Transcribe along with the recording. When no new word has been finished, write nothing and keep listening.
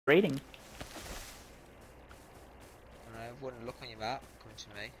rating. I wouldn't look on your map. Come to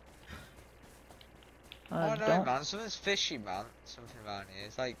me. Uh, Oh no, don't. man. Something's fishy, man. Something around here.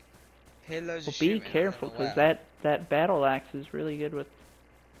 It's like hear loads Well, of be shooting. careful, because that battle axe is really good with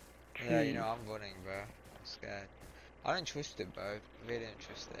trees. Yeah, you know I'm running, bro. I'm scared. I don't trust it, bro. I really don't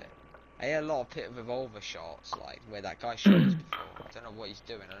trust it. I hear a lot of pit revolver shots, like where that guy shot us before. I don't know what he's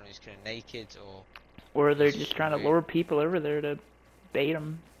doing. I don't know if he's killing naked or they're he's just trying to weird. lure people over there to bait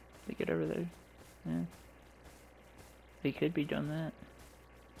them to get over there. Yeah. They could be doing that.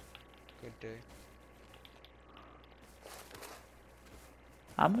 Good dude.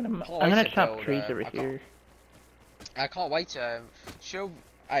 I'm gonna chop trees over here. I can't wait to show.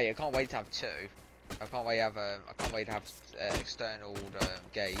 Hey, I can't wait to have two. I can't wait to have external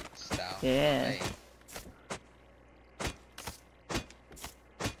gates down. Yeah.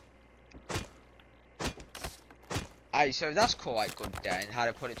 Hey, so that's quite good then. How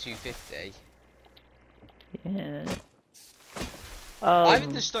to put it 250. Yeah. I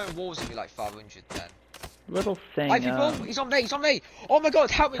think the stone walls would be like 500 then. Little thing. Hey, people! He's on me! He's on me! Oh my god!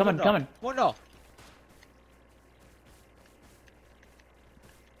 Help me! Coming. One off.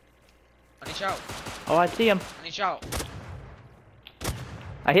 I need shout. Oh, I see him. I need shout.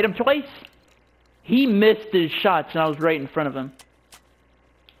 I hit him twice. He missed his shots, and I was right in front of him.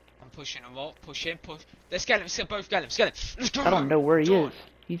 I'm pushing him up. Push. Let's get him. Let's both get him. Let's get him. Let's go. I don't know where he is.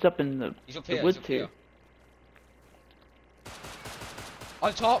 He's up in the woods here.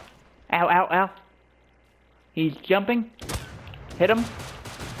 On top. Ow, ow, ow. He's jumping. Hit him.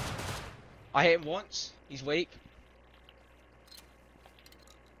 I hit him once. He's weak.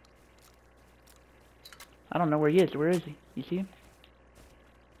 I don't know where he is. Where is he? You see him?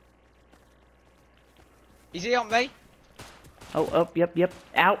 Is he on me? Oh, yep.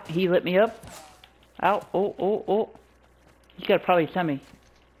 Ow, he lit me up. Ow, oh. He's got probably semi.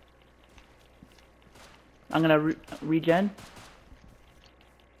 I'm gonna regen.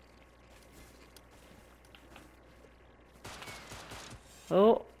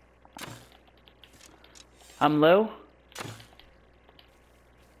 Oh. I'm low.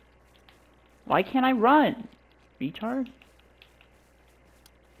 Why can't I run? Retard?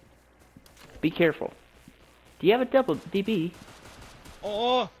 Be careful. Do you have a double DB?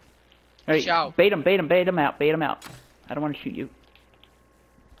 Oh! Alright, bait him out. I don't want to shoot you.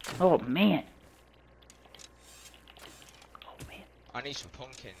 Oh, man. I need some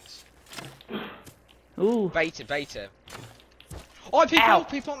pumpkins. Ooh. Bait him. Oh,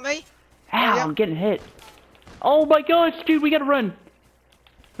 people on me! Ow, I'm getting hit. Oh my gosh, dude, we gotta run.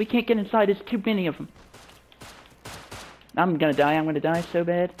 We can't get inside, there's too many of them. I'm gonna die so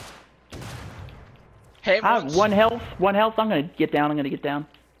bad. Hey, I have one health, I'm gonna get down,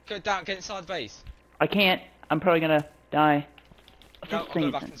 Go down, get inside the base. I can't, I'm probably gonna die. No, I'll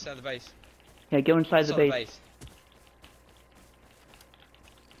go back inside the base. Yeah, go inside the base.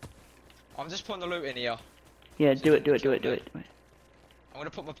 I'm just putting the loot in here. Yeah, do it. I'm gonna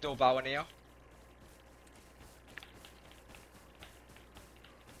put my doorbell in here.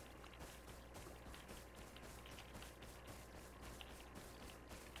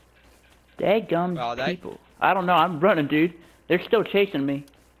 Daggum people. I don't know, I'm running, dude. They're still chasing me.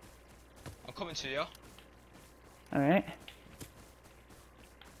 I'm coming to you. Alright.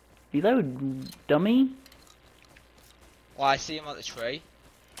 Reload, dummy. Oh, I see him at the tree.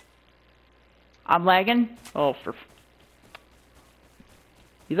 I'm lagging. Oh, for...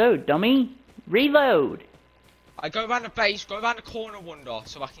 Reload, dummy. Reload. I go around the base, go around the corner wonder,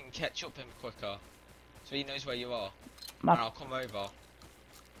 so I can catch up him quicker. So he knows where you are. And I'll come over.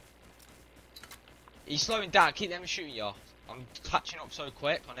 He's slowing down, keep them shooting you. I'm catching up so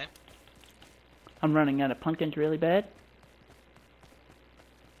quick on him. I'm running out of pumpkins really bad.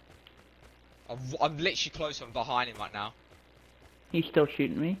 I'm literally close, I'm behind him right now. He's still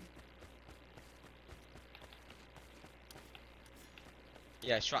shooting me.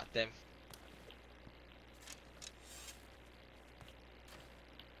 Yeah, distract them.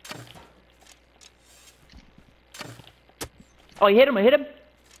 Oh, I hit him. I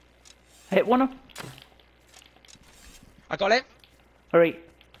hit one of them. I got him. Alright.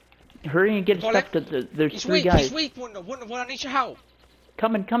 Hurry and get stuff to there's He's three weak, guys. He's weak, Wonder, I need your help.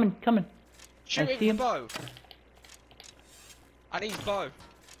 Coming. Shoot him with the bow. I need his bow.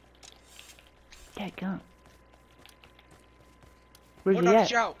 Yeah, go. Where's he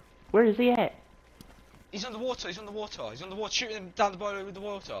at? Where is he at? He's on the water, Shoot him down the bow with the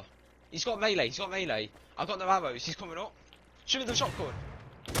water. He's got melee, I've got no arrows, he's coming up. Shoot him with the shotgun.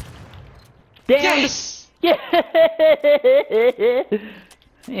 Damn! Yes! Yeah!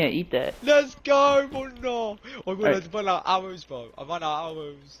 Yeah, eat that. Let's go, Wonder! Oh my god, Alright. I've run out of arrows, bro. I've run out of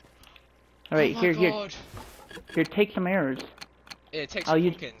arrows. Alright, Oh my here, god. here, take some arrows. Yeah, take Oh, some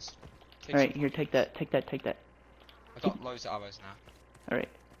you- pumpkins. Take Alright, some here, take that, take that, take that. I've got loads of arrows now. Alright.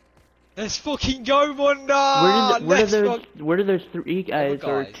 Let's fucking go, Wonder! Where do those three guys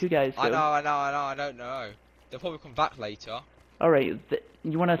or guys. two guys go? I don't know. They'll probably come back later. Alright,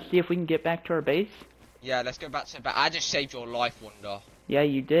 you wanna see if we can get back to our base? Yeah, let's go back to I just saved your life, Wonder. Yeah,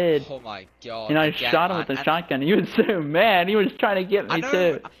 you did. Oh my god. And I again, shot him with a shotgun. He was so mad. He was trying to get me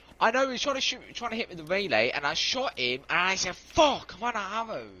too. I know, he was trying to hit with the relay, and I shot him, and I said, fuck, I'm out of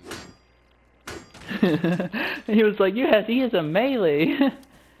arrows. He was like, he has a melee.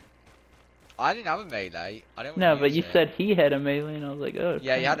 I didn't have a melee. I didn't No, want to but use you it. said he had a melee, and I was like, oh.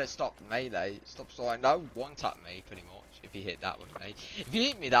 Yeah, you crap. had to stop the melee. Stop slowing. No, one tap me, pretty much, if you hit that with me. If you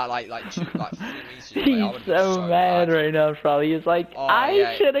hit me that, like 3 meters away, I He's would be so mad right now, probably. He's like, Oh, I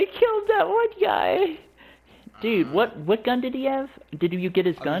yeah. should have killed that one guy. Dude, what gun did he have? Did you get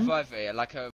his A gun? reviver, like a